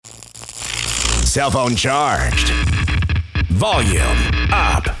Cell phone charged. Volume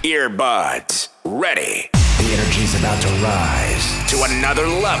up. Earbuds ready. The energy's about to rise to another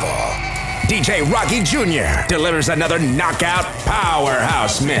level. DJ Rocky Jr. delivers another knockout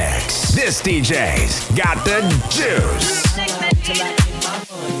powerhouse mix. This DJ's got the juice.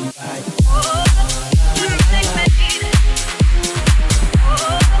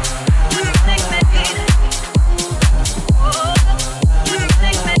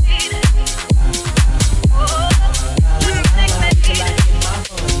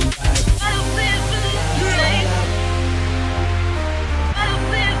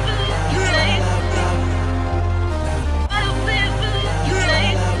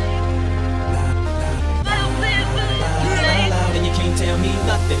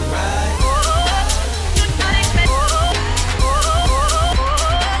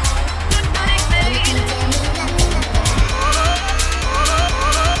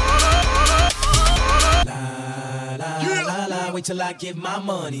 Till I get my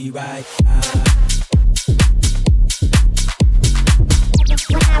money right.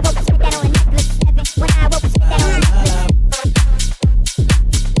 When I woke up, spit that on a necklace. When I woke up, spit that on a necklace.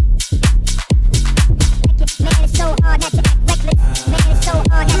 Man, it's so hard not to act reckless. Man, it's so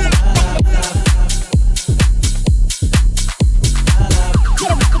hard not to act reckless. Get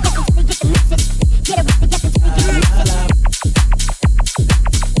a with the guess until we get the message. Get a with the guess until we get the message.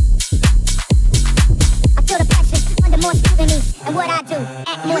 I feel the passion under more scrutiny. And what I do,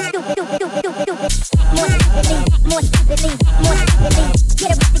 act more stupid, act more stupidly, act more stupidly, act more stupidly.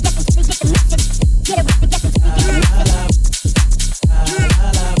 Get it with the guess until we get the message. Get it with the guess until we get the message.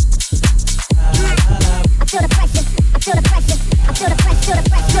 I feel the pressure, I feel the pressure, I feel the pressure, feel the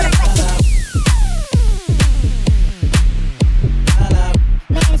pressure, feel the pressure.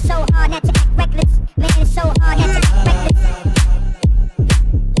 Man, it's so hard not to act reckless. Man, it's so hard not to act reckless.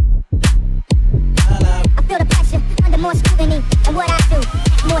 I feel the pressure under more scrutiny. And what I do,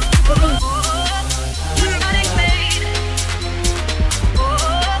 act more stupidly.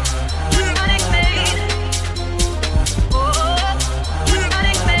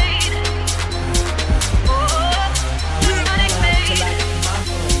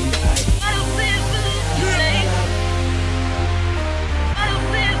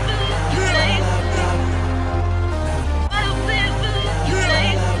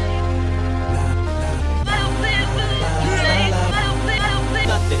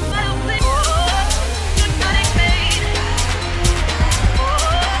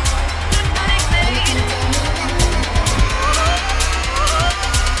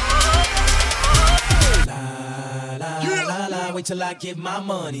 Till I get my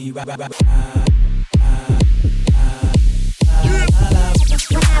money right. When I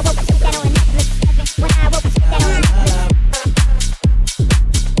woke up, spit that on a necklace. When I woke up, spit that on a necklace.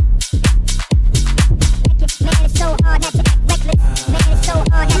 Man, it's so hard not to act reckless. Man, it's so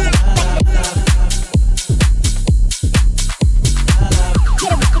hard not to act reckless.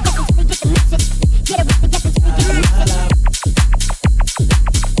 Get it with the guess until we get the message. Get it with the guess until we get the message.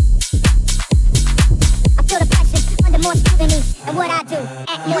 I feel the pressure under more scrutiny. And what I do,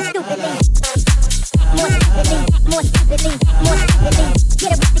 act more stupidly. Act more stupidly, act more stupidly, act more stupidly.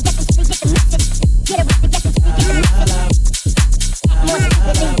 Get it with the guess until we get the message. Get it with the guess until we get the message. Act more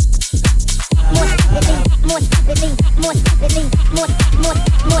stupidly. Act more stupidly, act more stupidly, act more stupidly, act more, act more,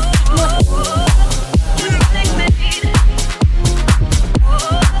 act more, act more.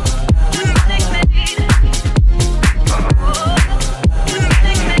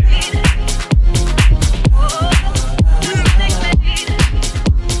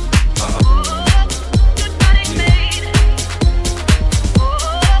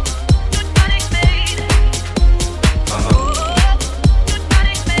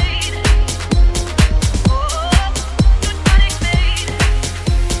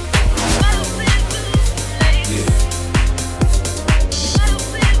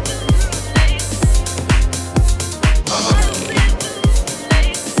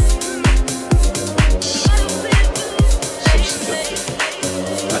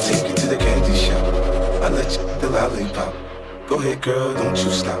 Girl, don't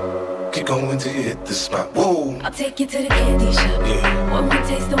you stop. Keep going till you hit the spot. Whoa. I'll take you to the candy shop. Yeah. One more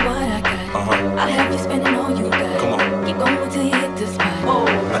taste of what I got. I'll have you spending all you got. Come on. Keep going till you hit the spot. Whoa.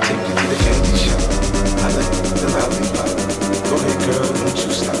 I'll take you to the candy shop. I like the lollipop. Go ahead, girl, don't you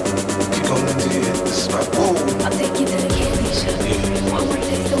stop. Keep going till you hit the spot. Whoa. I'll take you to the candy shop. Yeah. One more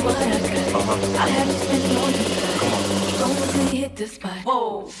taste of what I got. I'll have you spending all you got. Come on. Keep going till you hit the spot.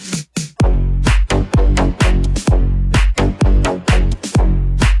 Whoa.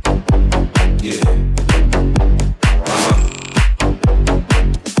 Yeah.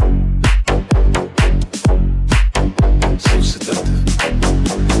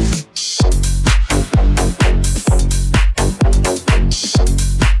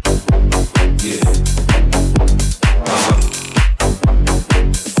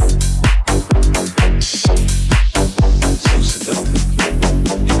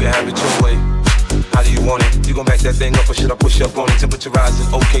 up on it, temperature rising.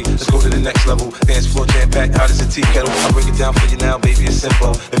 Okay, let's go to the next level. Dance floor jam packed, hot as a tea kettle. I break it down for you now, baby, it's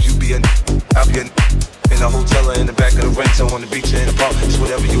simple. If you be a I'll be a in a hotel or in the back of the rental, on the beach or in the park, it's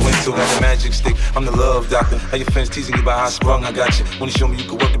whatever you into. Got the magic stick, I'm the love doctor. How your friends teasing you about how I sprung, I got you. When you show me you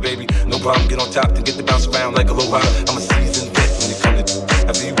can work it, baby, no problem. Get on top to get the bounce around like a low rider. I'm a seasoned vet when it comes to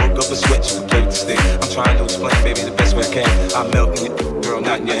after you woke up a sweat, you can play with the stick. I'm trying to explain, baby, the best way I can. I'm melting it, girl,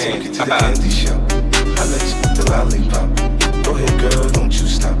 not in your hand. Take you to the candy shop. I let you hit the lollipop. Go ahead, girl, don't you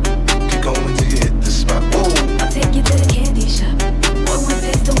stop. Keep going till you hit the spot. Whoa. I'll take you to the candy shop. One more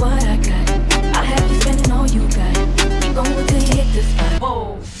taste of what I got. I'll have you spending all you got. Keep going till you hit the spot.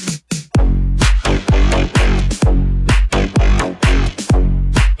 Whoa.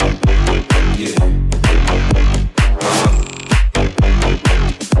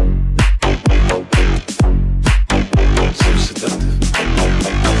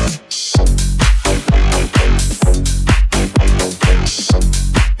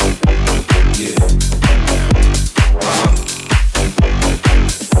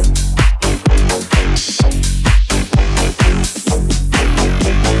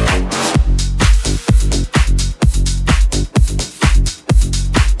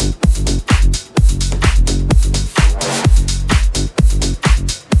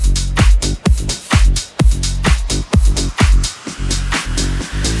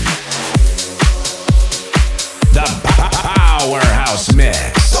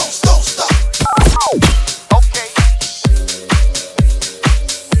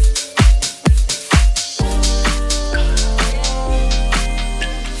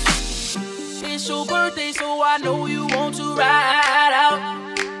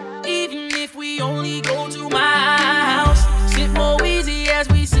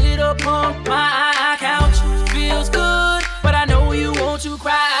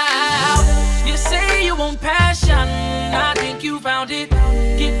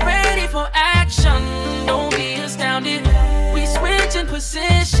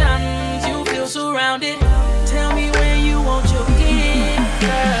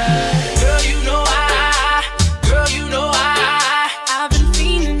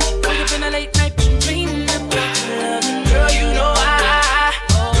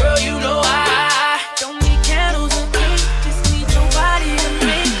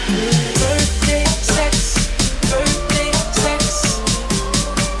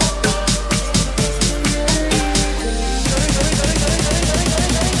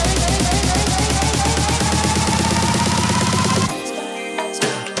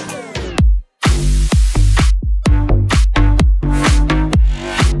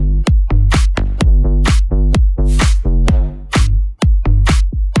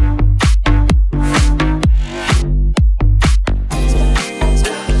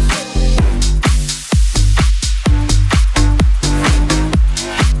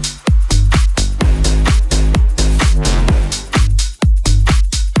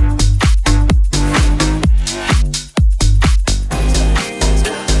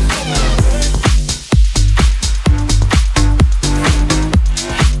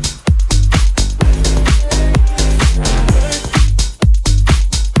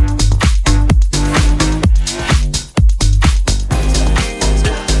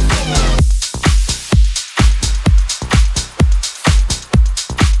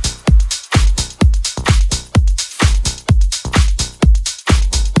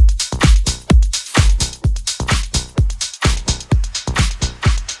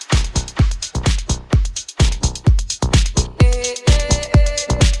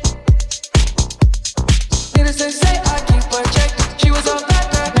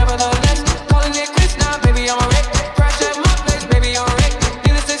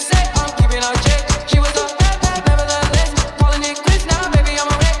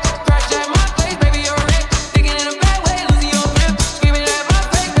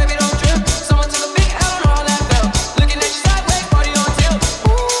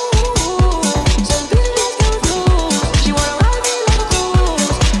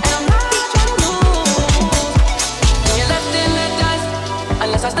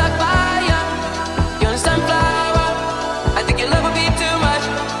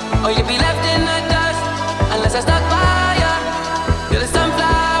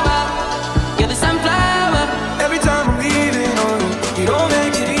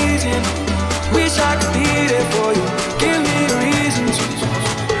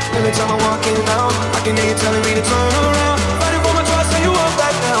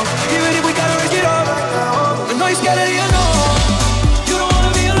 Scared of you know you don't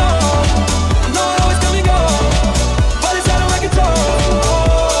wanna be alone.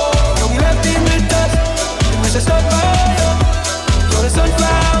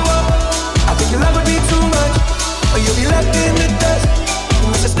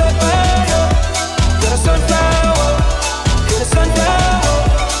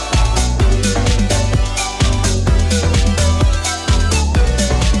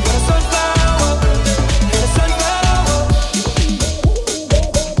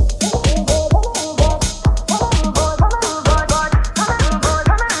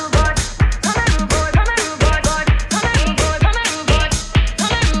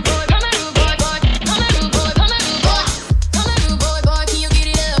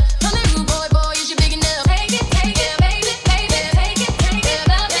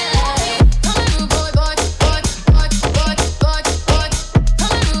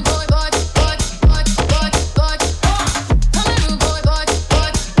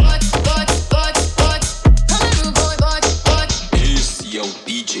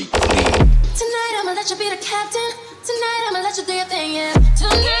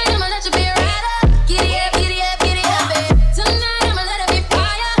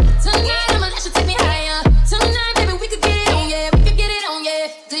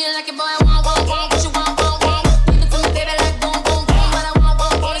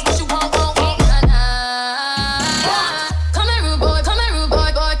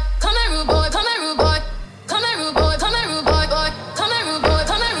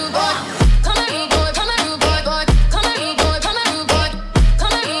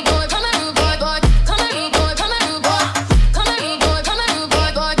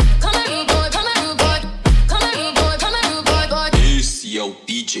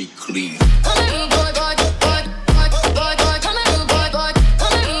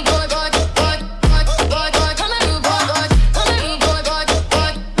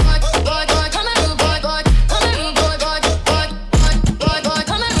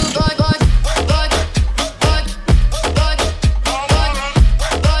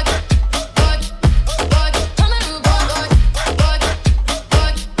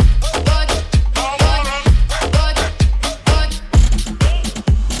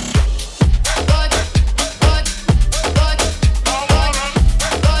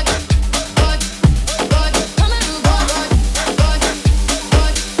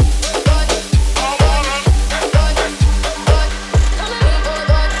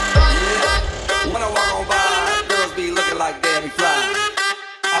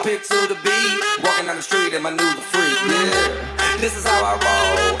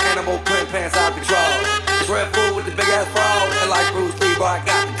 trance out control. It's Red Food with the big ass bra, and like Bruce Lee, boy, I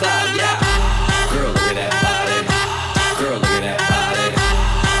got the clout, yeah. Girl, look at that body. Girl, look at that body.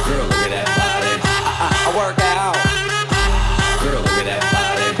 Girl, look at that body. I work out. Girl, look at that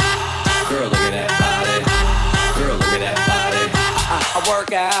body. Girl, look at that body. Girl, look at that body. I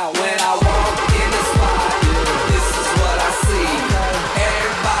work out when I walk in the spot. This is what I see.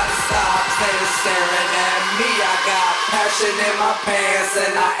 Everybody stops and is staring at me. I got passion in my pants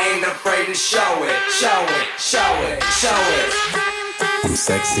and I ain't afraid to show it. Show it, show it, show it. I'm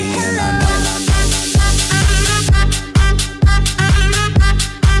sexy and I know.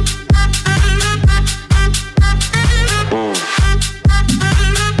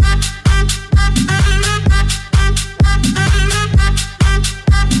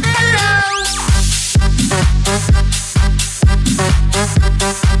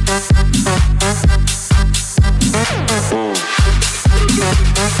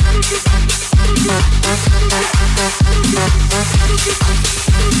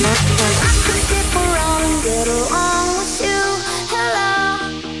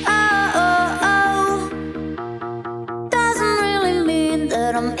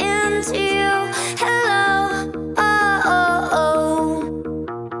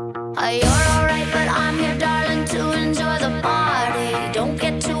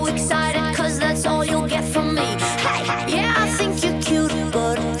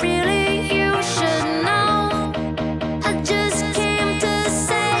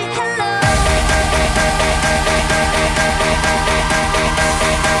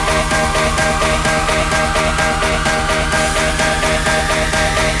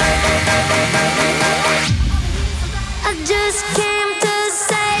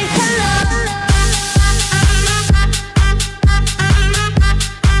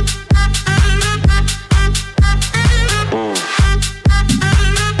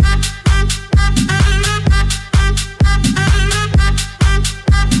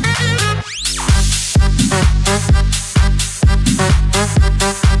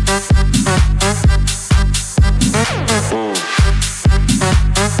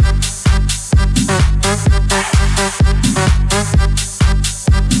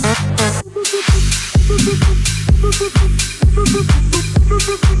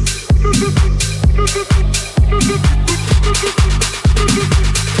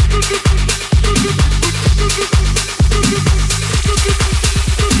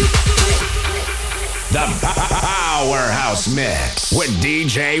 Powerhouse Mix with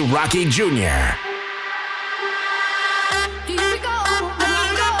DJ Rocky Jr.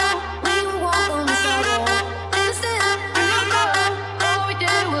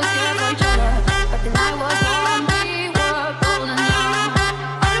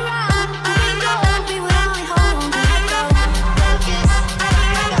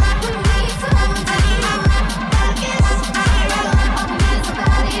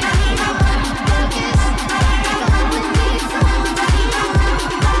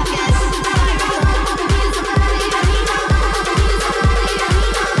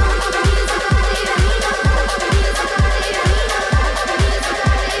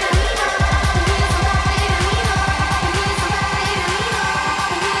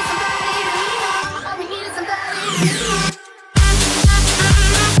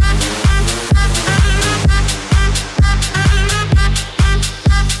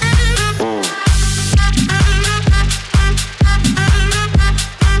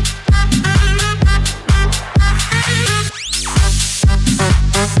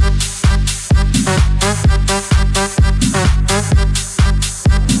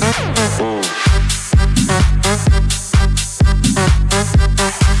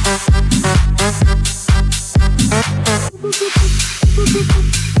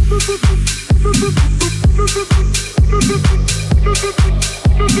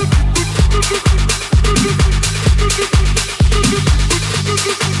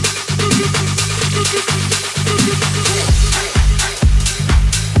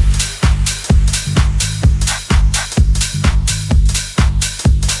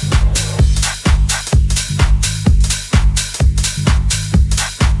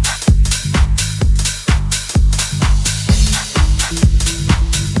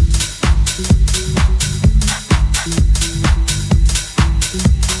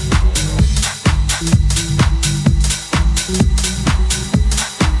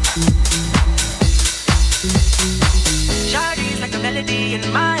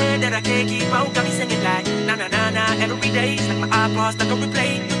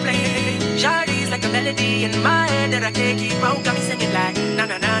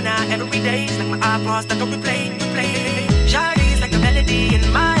 Shawty's like a melody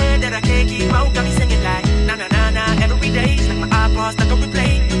in my head that I can't keep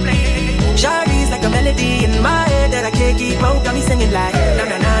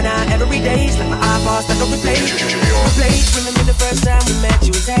time we met,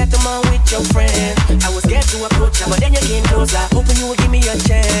 you was at the mall with your friend. I was scared to approach her, but then you came closer, hoping you would give me a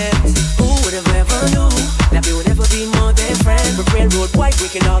chance. Who would have ever knew that we would ever be more than friends? But railroad white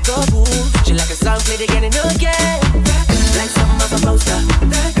breaking all the rules. She like a song played again and again. Like something off a poster.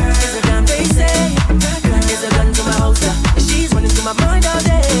 That girl is a gun, they say. That girl is a gun to my holster. And she's running through my mind all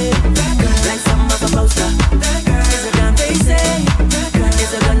day. That girl, like something off a poster. That girl is a gun, they say. That girl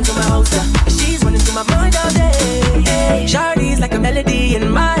is a gun to my holster. And she's running through my mind all day. Hey, Shawty's like a melody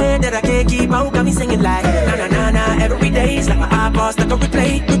in my head that I can't keep out. Got me singing like na na na na every day's like my iPod stuck on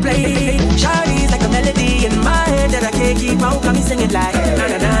replay. Shawty's like a melody in my head that I can't keep out. Got me singing like na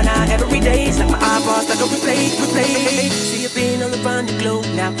na na na every day's like my iPod stuck on replay. See you been all around the globe.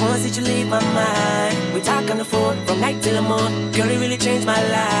 Now once did you leave my mind? We talk on the phone from night till the morning. Girl, it really changed my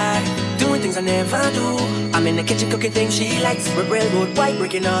life. Doing things I never do. I'm in the kitchen cooking things she likes. With railroad white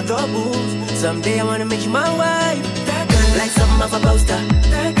breaking all the rules. Someday I wanna make you my wife. That girl, like something off a poster.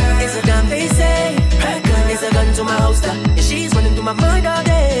 That girl is a gun, they say. That girl is a gun to my holster. And she's running through my mind all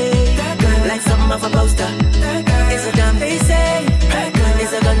day. That girl, like something off a poster. That girl is a gun, they say. That girl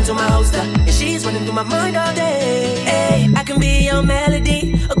is a gun to my holster. And she's running through my mind all day. Hey, I can be your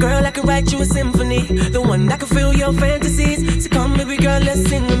melody. A girl, I can write you a symphony. The one that can fill your fantasies. So come, baby girl, let's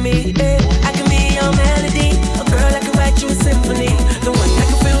sing with me. Hey, I can be your melody. A girl, I can write you a symphony. The one that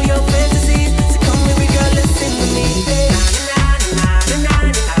can fill your fantasies. So come, baby girl, let's sing with me. Hey.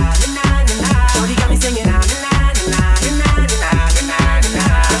 Shorty got me singing.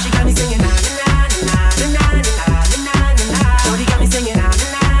 She got me singing. Shorty got me singing.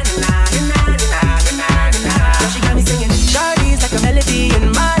 She got me singing. Shorty's like a melody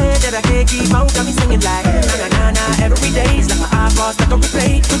in my head that I can't keep out. Got me singing like na na na na every day's like my iPod stuck on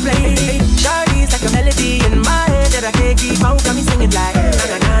replay. Shorty's like a melody in my head that I can't keep out. Got me singing like na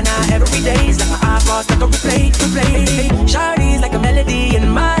na na na every day's like my iPod stuck on replay. Shorty's like a melody in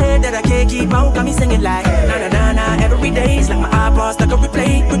my head that I can't keep out. Got me singing like na na na na every day's like my iPod stuck on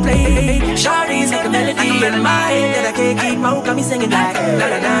replay. Shorty's like a melody in my head that I can't keep out. Got me singing like na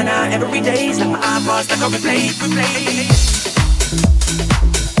na na na every day's like my iPod stuck on replay.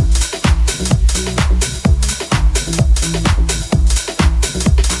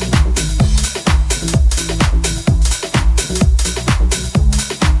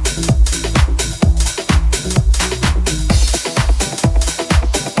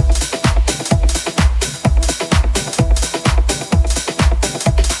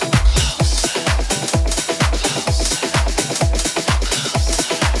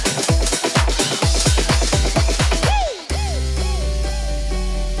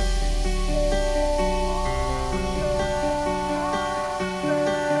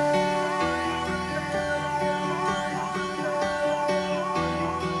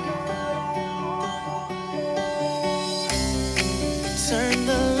 Turn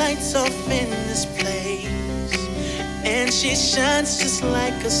the lights off in this place, and she shines just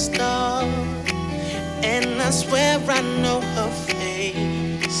like a star. And I swear I know her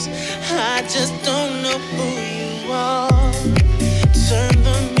face, I just don't know who you are. Turn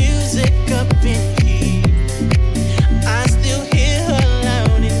the music up in here, I still hear her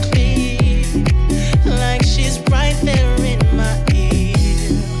loud and clear, like she's right there in my ear,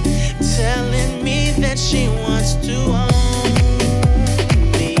 telling me that she wants to own.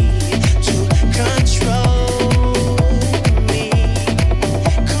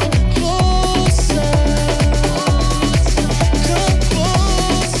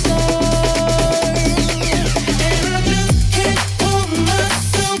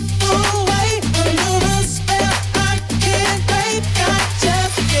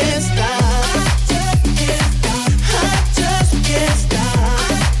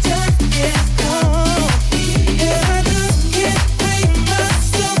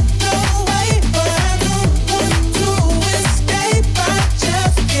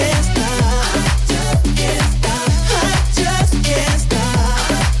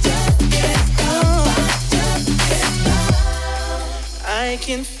 I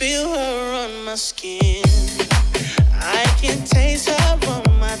can feel her on my skin, I can taste her on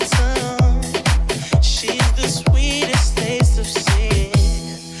my tongue. She's the sweetest taste of sin.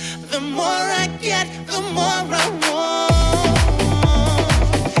 The more I get, the more I want.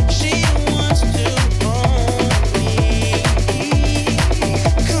 She wants to own me.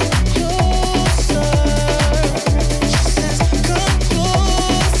 Come closer. She says, come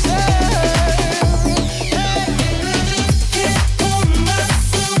closer. Can't hold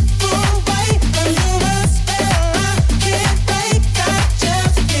myself away under a spell I can't break. I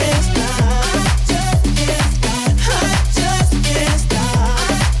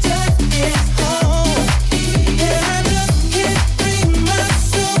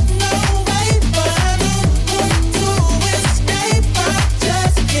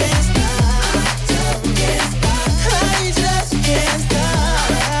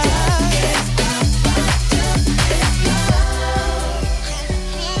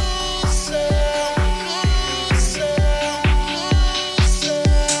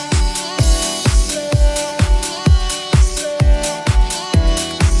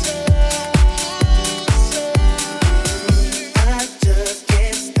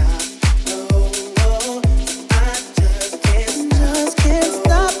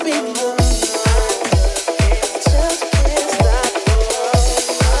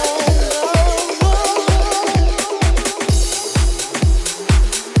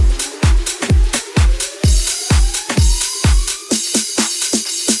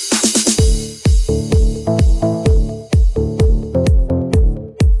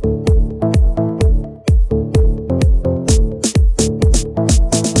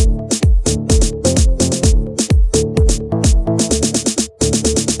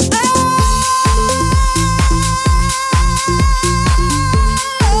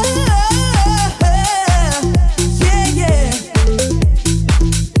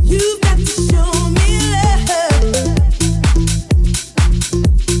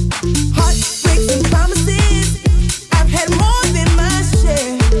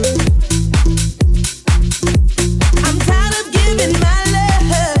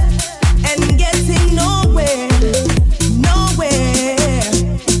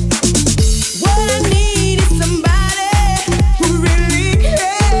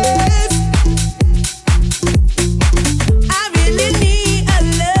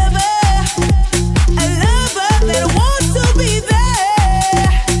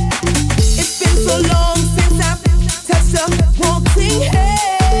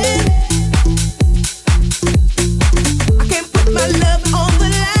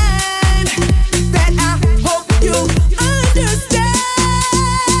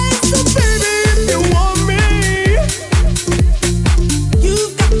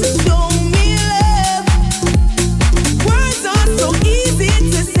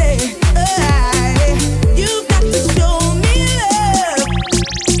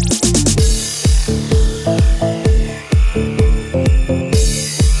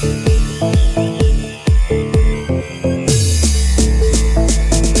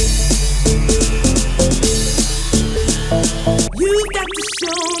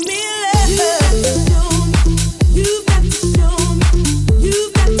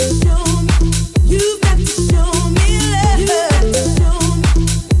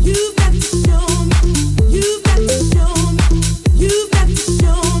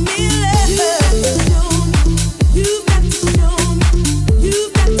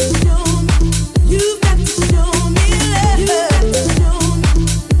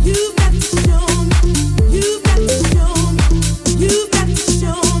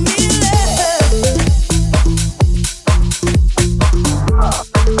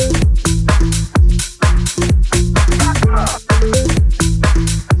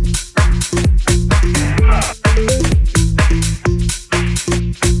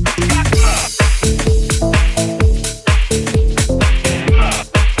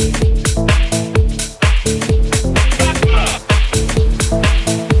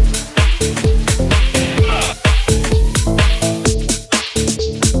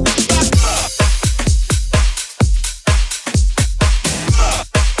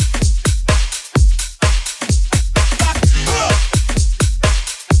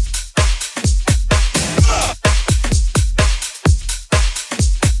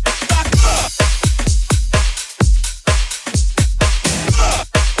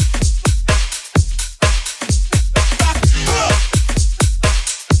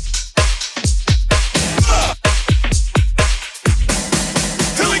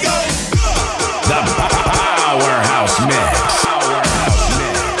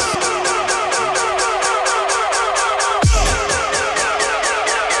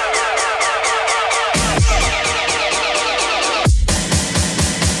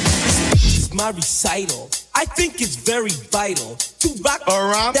recital. I think it's very vital to rock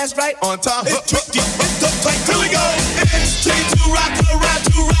around. That's right, on time. It's tricky, it's uptight. Here we go. It's tricky to rock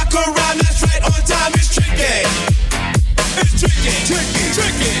around. That's right, on time. It's tricky. It's tricky, tricky,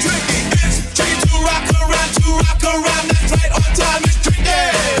 tricky, tricky. It's tricky to rock around. That's right, on time. It's tricky.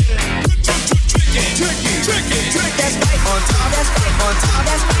 Tricky, tricky, tricky, tricky. That's right, on time. That's right, on time.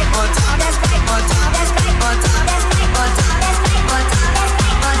 That's right, on time. That's right, on time. That's right, on time. That's right, on time. That's right, on time. That's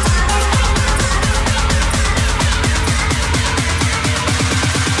right, on time.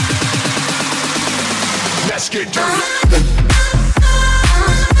 Let's get dirty.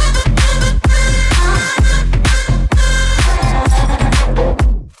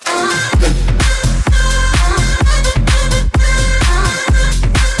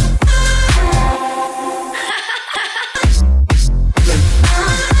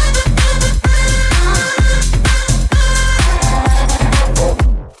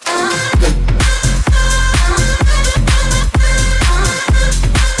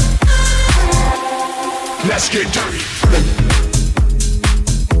 Let's get dirty.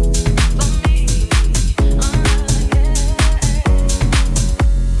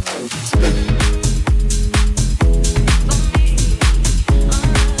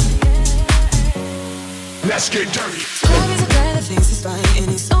 Let's get dirty. Always a guy that thinks he's fine, and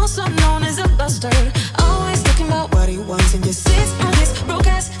he's also known as a buster. Always talking about what he wants and just sits on his broke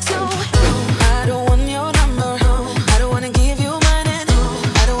ass. So I don't want your number. I don't wanna give you mine, and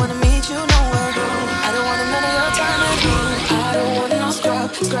I don't wanna meet you nowhere. I don't want none of your time, and I don't want no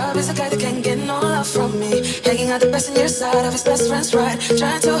scrub. Scrub is a guy that can't get no love from me. Hanging out the passenger side of his best friend's ride,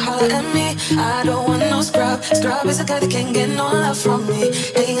 trying to holler at me. I don't want no scrub. Scrub is a guy that can't get no love from me.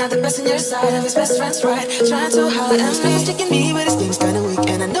 Hanging out the passenger side of his best friend's ride, trying to holler at me. He's taking me, but his game's kinda weak,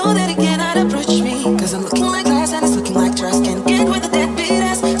 and I know that he cannot approach me. Cause I'm looking like glass and it's looking like trash. Can't get with a deadbeat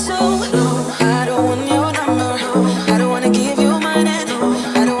ass. So no, I don't want your number. I don't wanna give you mine, and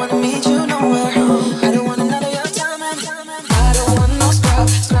I don't wanna meet you nowhere. I don't want none of your time, and I don't want no scrub.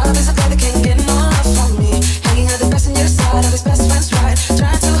 Scrub is a guy that can't get no love from me. Hanging out the passenger side of his best friend's ride,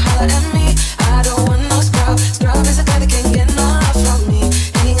 trying to holler at me. I don't want no scrub. Scrub is a guy that can't get no love from me.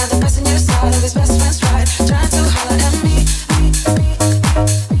 Hanging out the passenger side of his best friend's ride, trying to holler at me.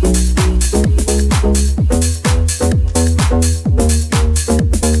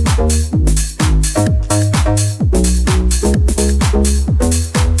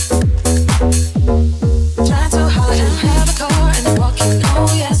 Trying to holler and have a car and you're walking.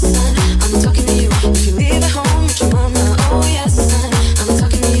 Oh yes, son, I'm talking to you. If you leave at home with your mama. Oh yes, son, I'm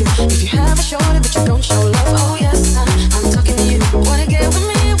talking to you. If you have a shoulder but you don't show love. Oh yes, son, I'm talking to you. Wanna get with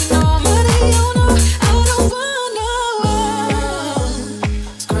me with no money? Oh no, I don't want no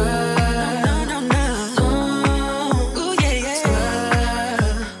scrub. No, no, no. Oh, ooh yeah, yeah. Scrub.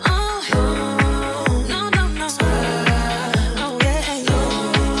 Oh, no, no, no. Scrub. Oh yeah, yeah.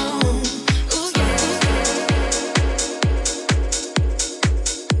 Ooh yeah.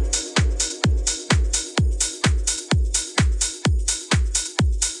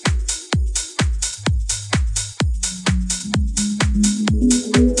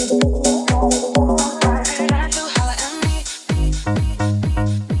 Try to holler at me.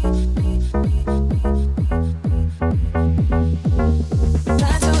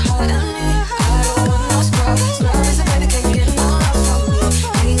 Try to holler at me. I don't want no scrub. Scrub is a guy that can't get no love from me.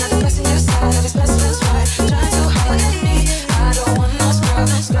 Hanging out the passenger side of his best friend's ride. Try to holler at me. I don't want no scrub.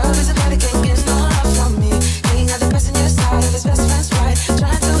 Scrub is a guy that can't get no love from me. Hanging out the passenger side of his best friend's ride.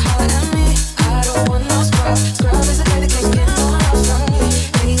 Try to holler at me. I don't want no scrub. Scrub is a guy that can't get no love from me.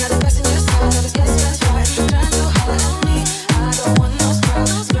 Hanging out the passenger side of his best friend's ride. Try to holler at me. I don't want no scrub.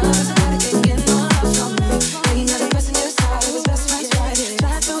 Scrub is a guy that can't get no love from me. Hanging out the passenger side of his best friend's ride.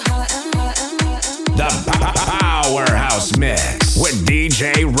 Try to holler at me. The Powerhouse Mix with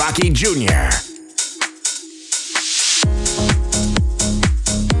DJ Rocky Jr.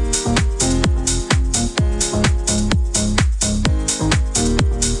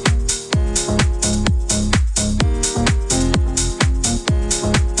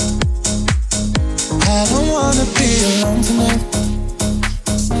 I don't wanna be alone tonight.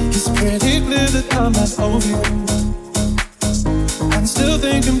 It's pretty clear that I'm not over you. I'm still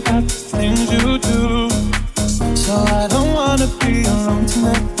thinking about the things you do. So I don't wanna be alone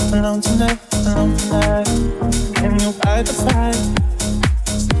tonight, alone tonight, alone tonight. Can you fight the fight?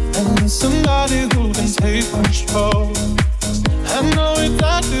 I need somebody who can take control. I know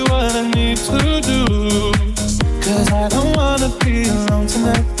exactly what I need to do. Cause I don't wanna be alone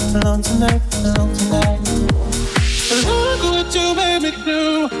tonight, alone tonight, alone tonight. Look what you made me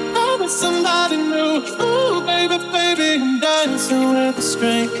do. I was somebody new. Ooh, baby, baby, I'm dancing with a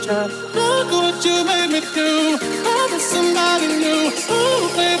stranger. Look what you made me do. I'm with somebody new. Ooh,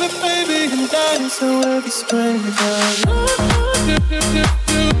 baby, baby, I'm dancing with a stranger.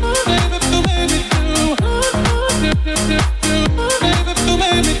 Baby, you made me do. Baby, you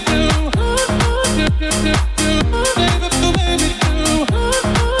made me do.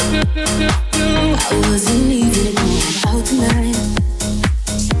 I wasn't even going out tonight,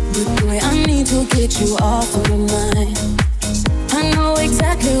 but boy, I need to get you off of my mind. I know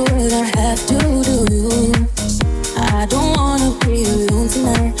exactly what I have to do. I don't wanna be alone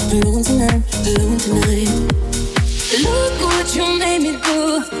tonight, alone tonight, alone tonight. Look what you made me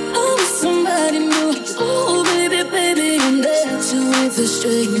do. I'm with somebody new. Oh baby, baby, I'm dancing with a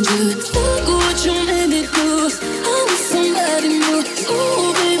stranger. Look what you made me do. I'm with somebody new.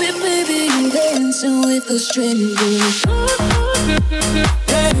 Oh baby, baby, I'm dancing with a stranger.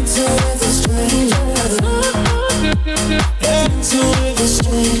 Dancing with a stranger. Dancing with a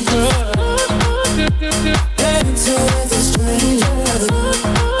stranger. Dancing with a stranger.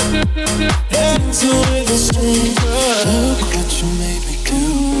 Dancing with a stranger. Look what you made me do.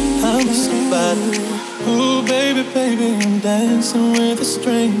 I'm with somebody. Ooh, baby, baby, I'm dancing with a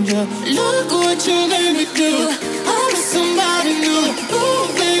stranger. Look what you made me do. I'm with somebody new. Ooh,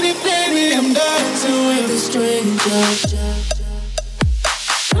 baby, baby, I'm dancing with a stranger.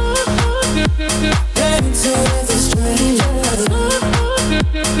 Dancing with a stranger.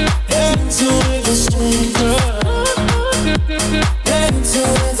 Dancing with a stranger.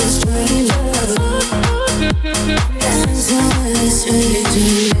 Dancing with a stranger. Dancing with a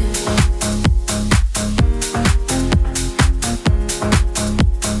stranger.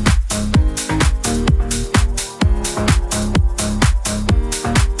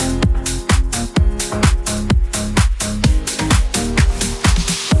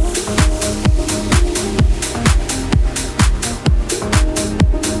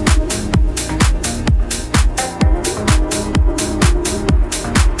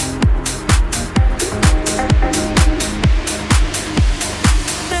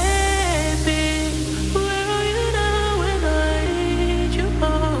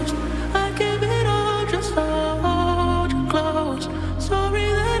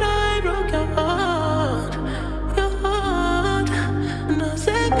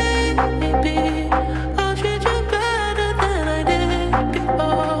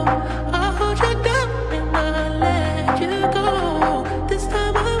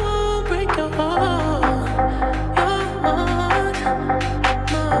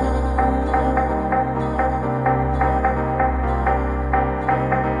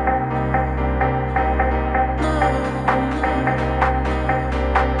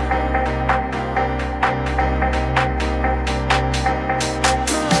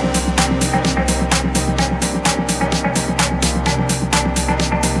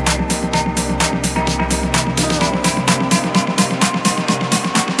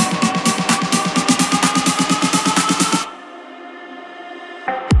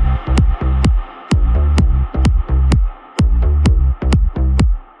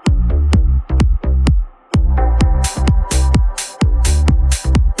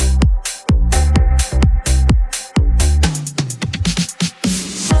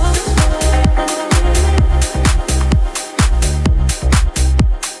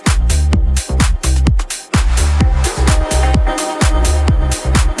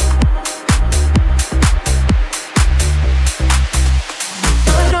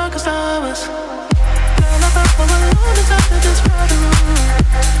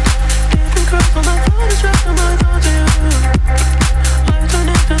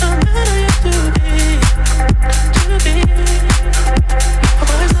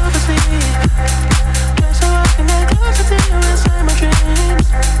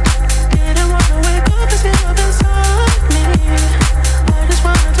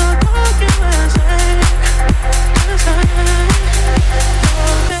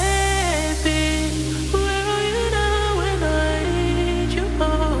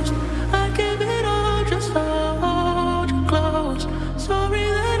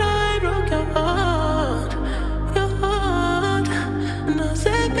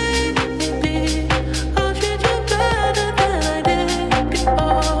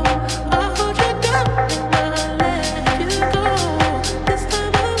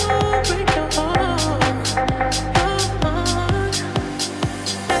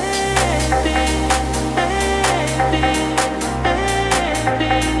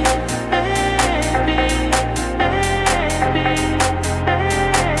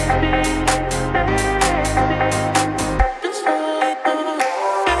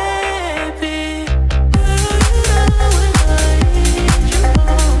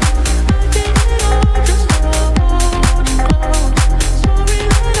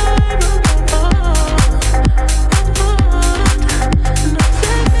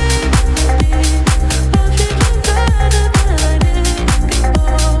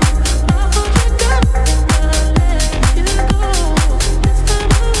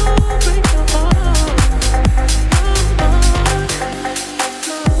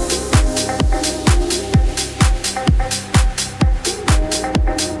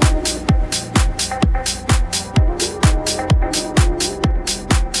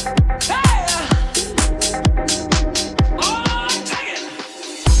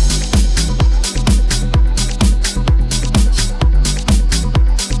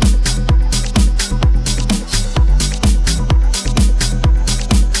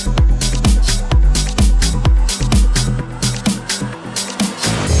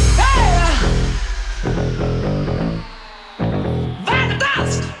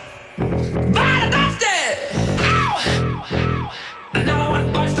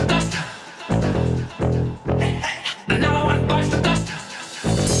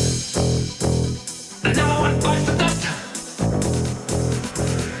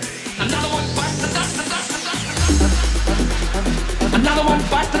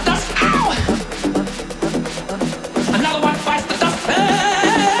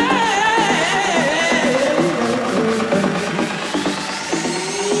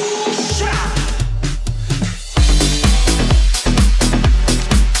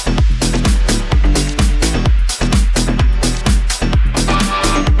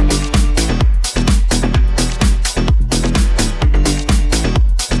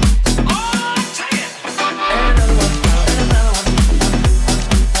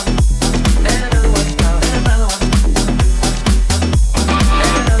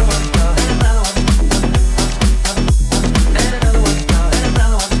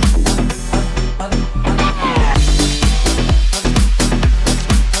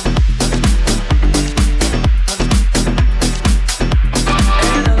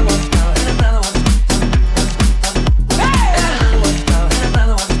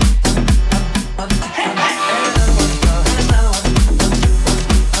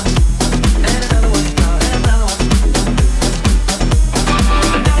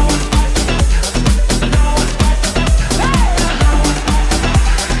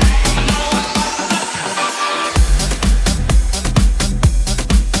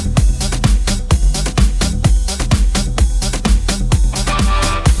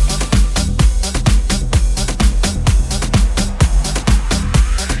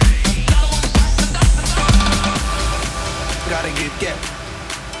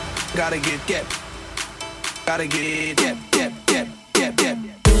 Gotta get. Gotta get.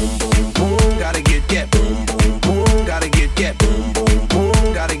 Boom, boom, boom. Gotta get. Boom, boom, boom. Gotta get. Boom, boom,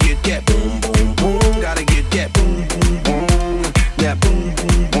 boom. Gotta get. Boom, boom, boom. Gotta get. Boom, boom, boom. Yeah, boom,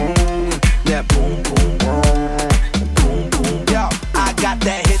 boom, boom. Yeah, boom, boom, boom, boom. Yo, I got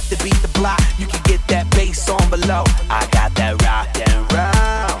that hit to beat the block. You can get that bass on below. I got that rock and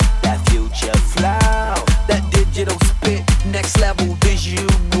roll, that future flow, that digital spit, next level visual.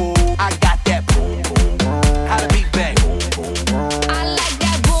 I got that boom, boom, boom. How to beat bang. Boom, boom, boom. I like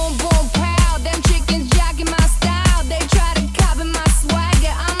that boom, boom, pow. Them chickens jacking my style. They try to copy my swagger.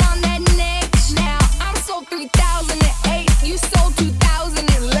 I'm on that next now. I'm sold 3008. You sold 2000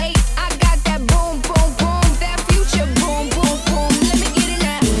 and late. I got that boom, boom, boom. That future boom, boom, boom. Let me get it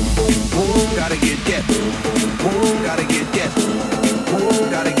now. Boom, boom, gotta get. Boom, boom, boom. Gotta get. Boom,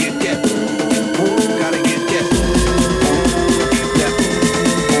 boom, gotta get. Boom, boom, gotta get.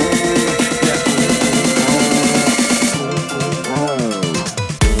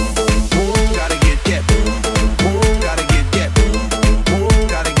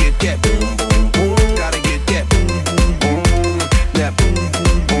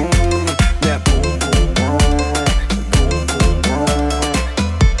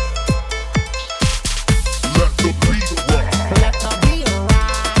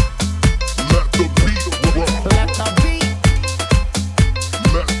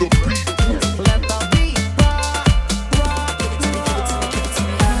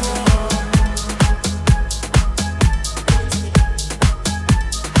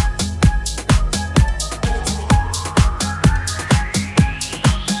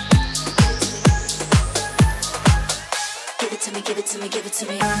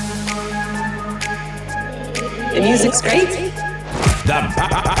 The music's great. The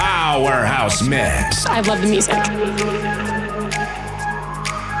Powerhouse Mix. I love the music. I'm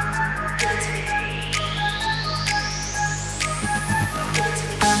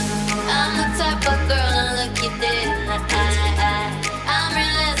the type of girl to look you dead in the eye. I'm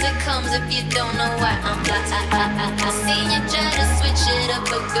real as it comes if you don't know why I'm fly. I seen you try to switch it up,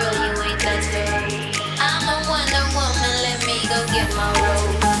 but girl, you ain't that girl. I'm a Wonder Woman, let me go get my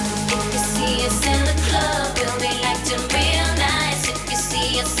robe. If you see us in the club, we'll be acting real nice. If you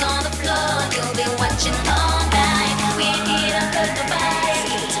see us on the floor, you'll be watching all night. We ain't here to hurt nobody.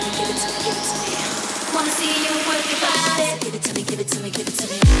 Give it to me, give it to me, give it to me. Wanna see you work your body. Give it to me, give it to me, give it to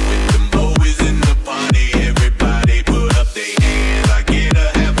me. With them boys in the party, everybody put up their hands. I get a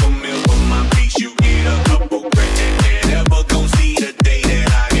 $500,000 for my piece, you get a couple grand. Never gon' see the day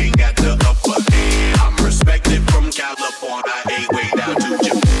that I ain't got the upper hand. I'm respected from California, hey, way down to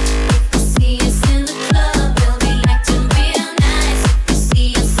Japan. See us in the club, we'll be acting real nice. If you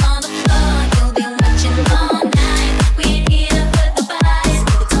see us on the floor, you'll be watching all night. We ain't here to hurt nobody.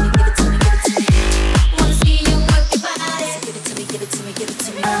 Give it to me, give it to me, give it to me. Wanna see you work your body. Give it to me, give it to me, give it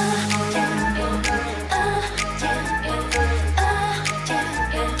to me.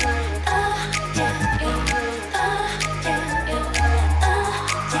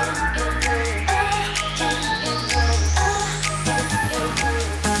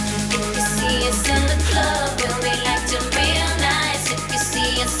 If you see us in the club, we'll be acting real nice. If you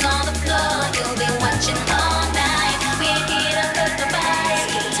see us on the floor, you'll be watching all night. We ain't here to hurt nobody.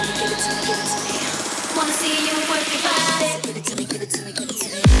 Give it to me, give it to me, give it to me. Wanna see you work your body. Give it to me, give it to me, give it to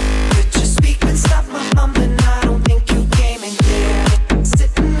me. Could you speak and stop my mumbling? I don't think you came in clear.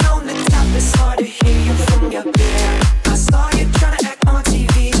 Sitting on the top, it's hard to hear you from your beer. I saw you trying to act on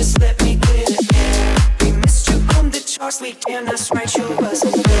TV, just let me clear the air. We missed you on the charts, we damn that's right, you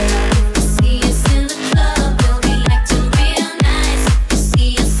wasn't there. See us in the club, we'll be acting real nice. If you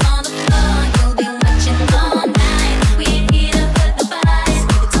see us on the floor, you'll be watching all night. We ain't here to hurt nobody.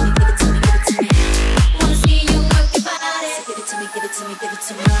 Give it to me, give it to me, give it to me. Wanna see you work your body. Give it to me, give it to me, give it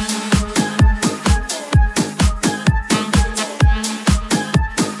to me.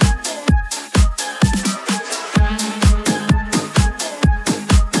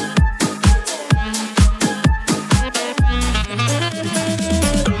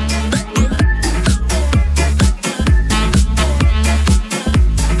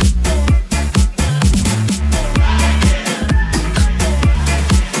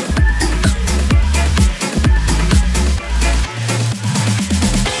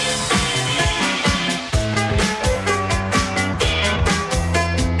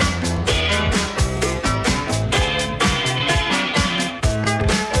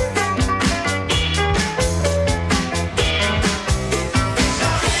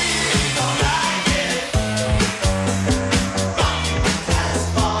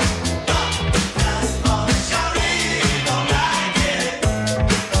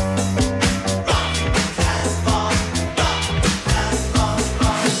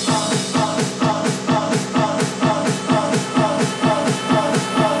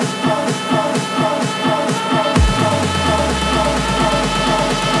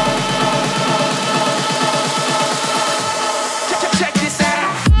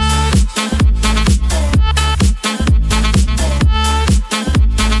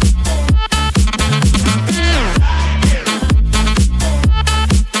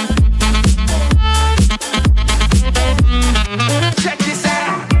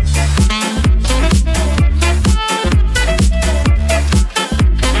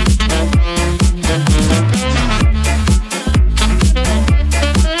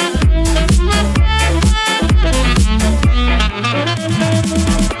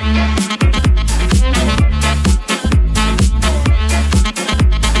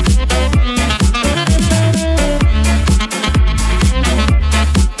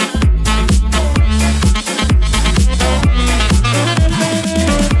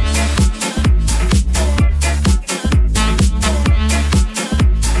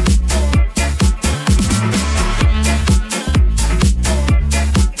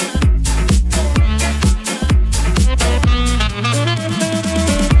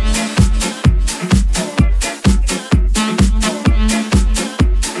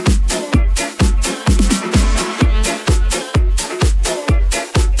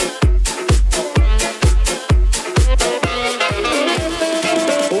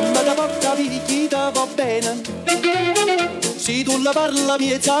 va bene. Se tu la parla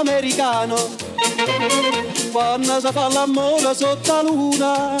miezza americano, quando si fa l'amore sotto la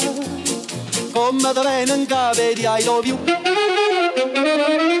luna, come te viene in capo di I love you.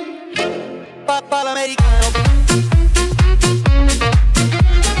 Papà l'americano.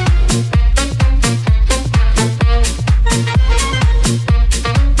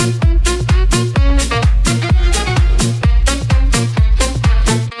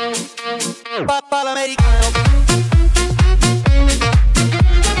 Papà l'americano.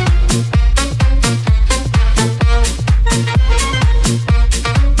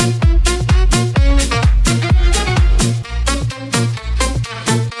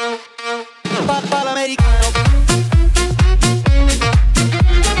 Papà l'americano.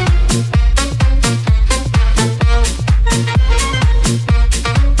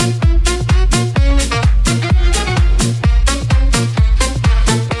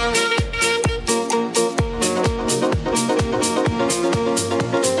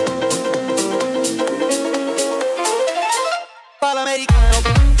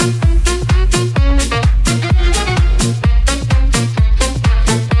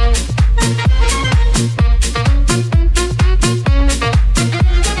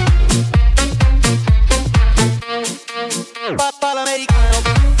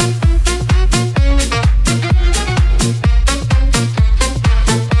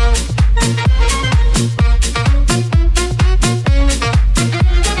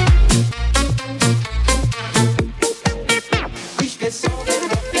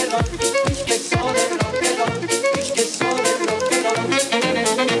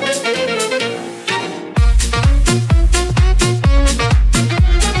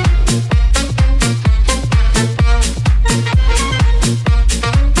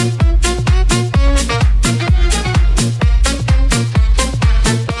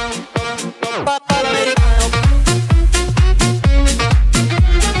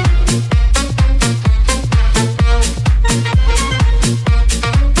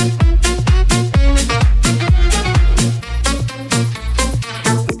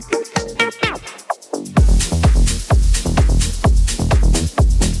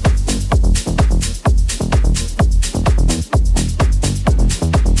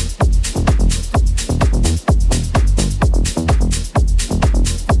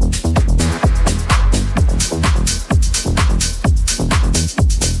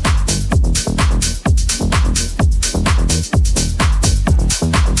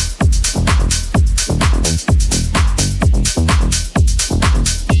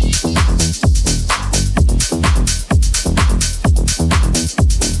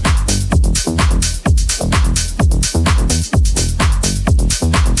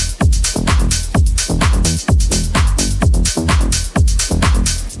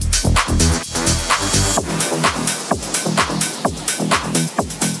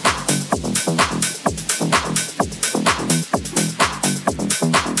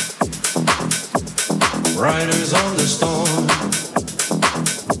 Riders on the storm,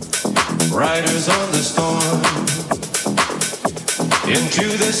 riders on the storm.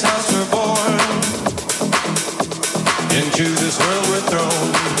 Into this house we're born, into this world we're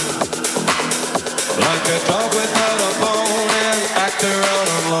thrown. Like a dog without a bone, an actor out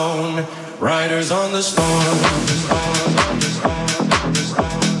on loan. Riders on the storm.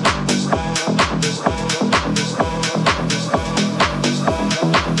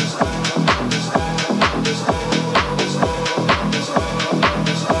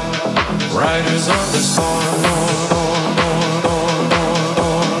 Riders on the storm.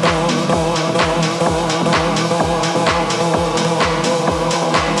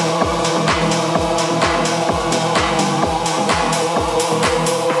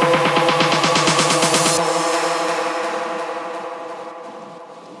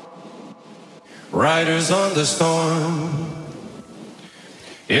 Riders on the storm.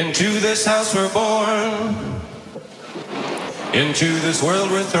 Into this house we're born, into this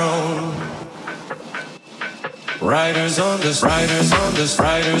world we're thrown. Riders on this, riders on this,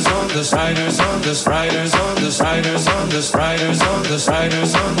 riders on this, riders on this, riders on this, riders on this, riders on this,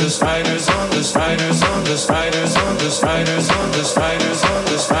 riders on this, riders on this, riders on this, riders on this, riders on this, riders on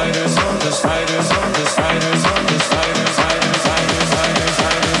this, riders on this, riders on this, riders on this, riders, riders, riders, riders, riders, riders, riders, riders,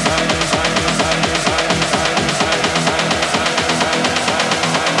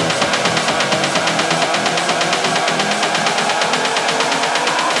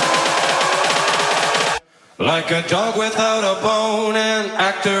 like a dog without a bone, an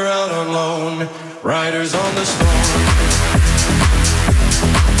actor out on loan. Riders on the storm.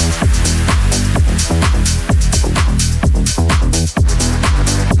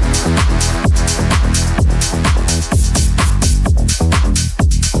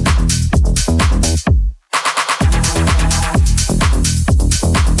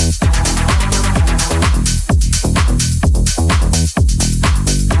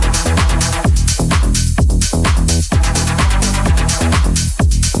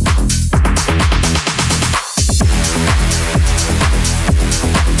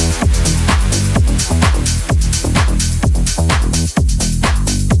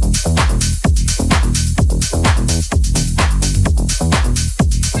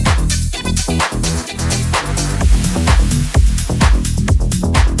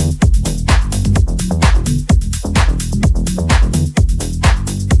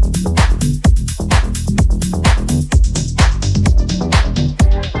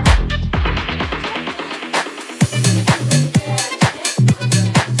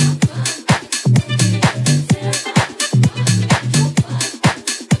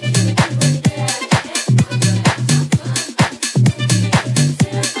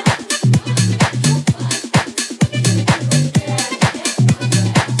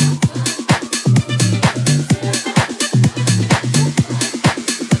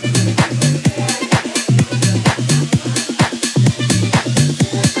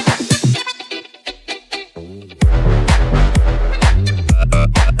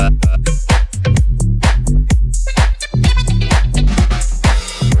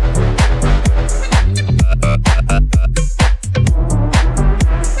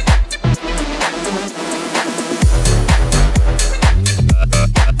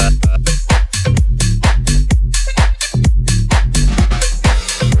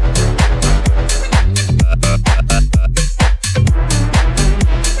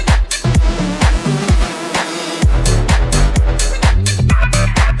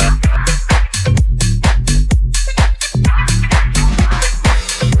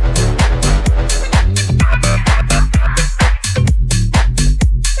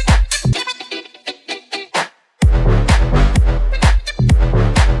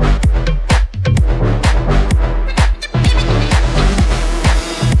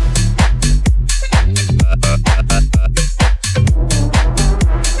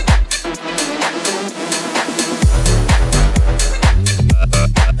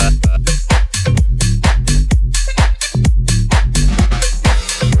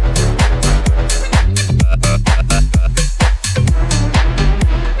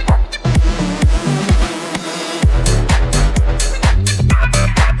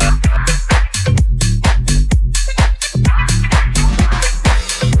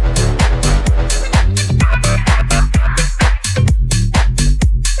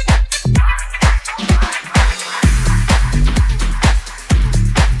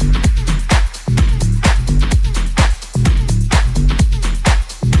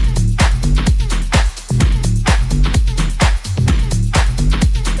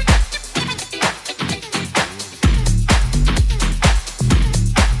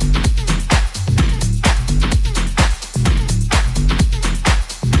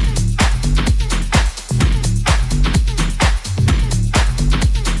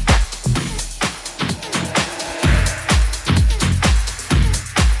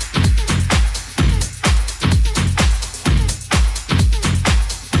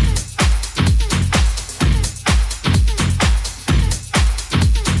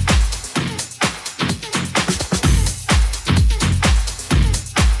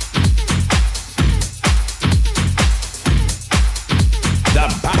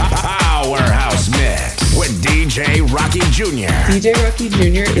 DJ Rocky Jr. DJ Rocky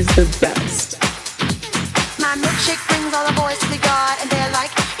Jr. is the best. My milkshake brings all the boys to the yard, and they're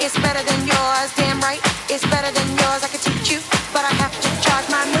like, it's better than yours. Damn right, it's better than yours. I could teach you, but I have to charge.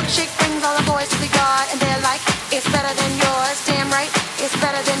 My milkshake